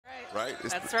right?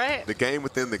 It's That's right. The game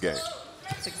within the game.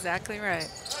 That's exactly right.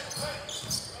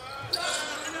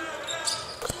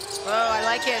 Whoa, I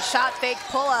like it. Shot fake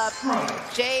pull up.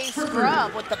 Jay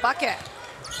Scrubb with the bucket.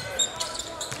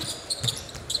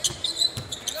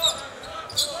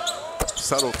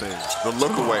 Subtle things. The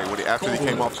look away when after he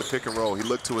came off the pick and roll, he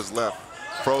looked to his left,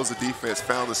 froze the defense,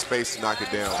 found the space to knock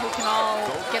it down. Who can all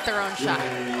get their own shot.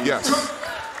 Yes,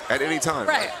 at any time.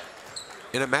 Right.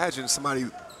 And imagine somebody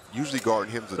usually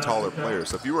guarding him is a taller player.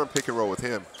 So if you were in pick and roll with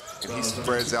him and he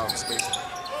spreads out in space.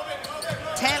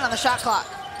 10 on the shot clock.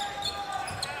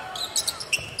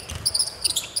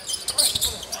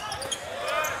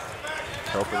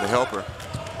 Helping the helper.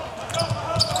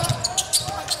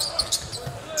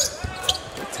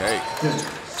 Good take.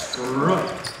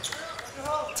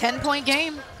 10-point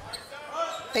game.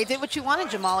 They did what you wanted,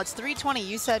 Jamal. It's 3:20.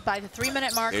 You said by the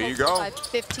 3-minute mark, there you go. by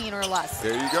 15 or less.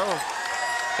 There you go.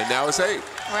 And now it's 8.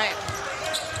 Right.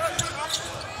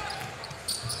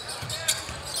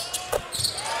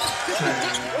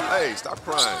 Hey, stop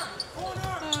crying.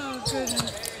 Oh,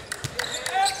 goodness.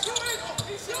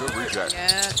 Good reject.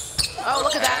 Yes. Oh,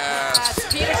 look at that.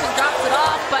 Yes. Peterson drops it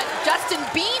off, but Justin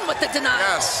Bean with the denial.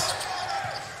 Yes.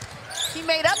 He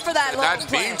made up for that. Not in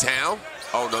Beantown.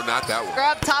 Oh, no, not that one.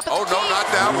 Scrubb, top of the no, not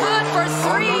that one. Good for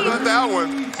 3. Oh, no, not that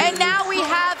one. And now we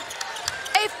have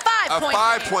a 5-point A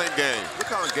 5-point game.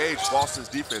 Look how engaged Boston's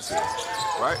defense is,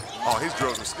 right? Oh, he's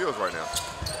drilling some steals right now.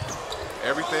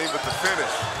 Everything but the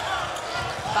finish.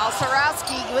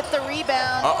 Balcerowski with the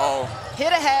rebound. Uh-oh.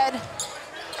 Hit ahead.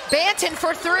 Banton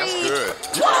for 3. That's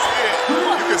good.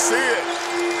 You can see it.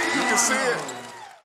 You can see it. You can see it.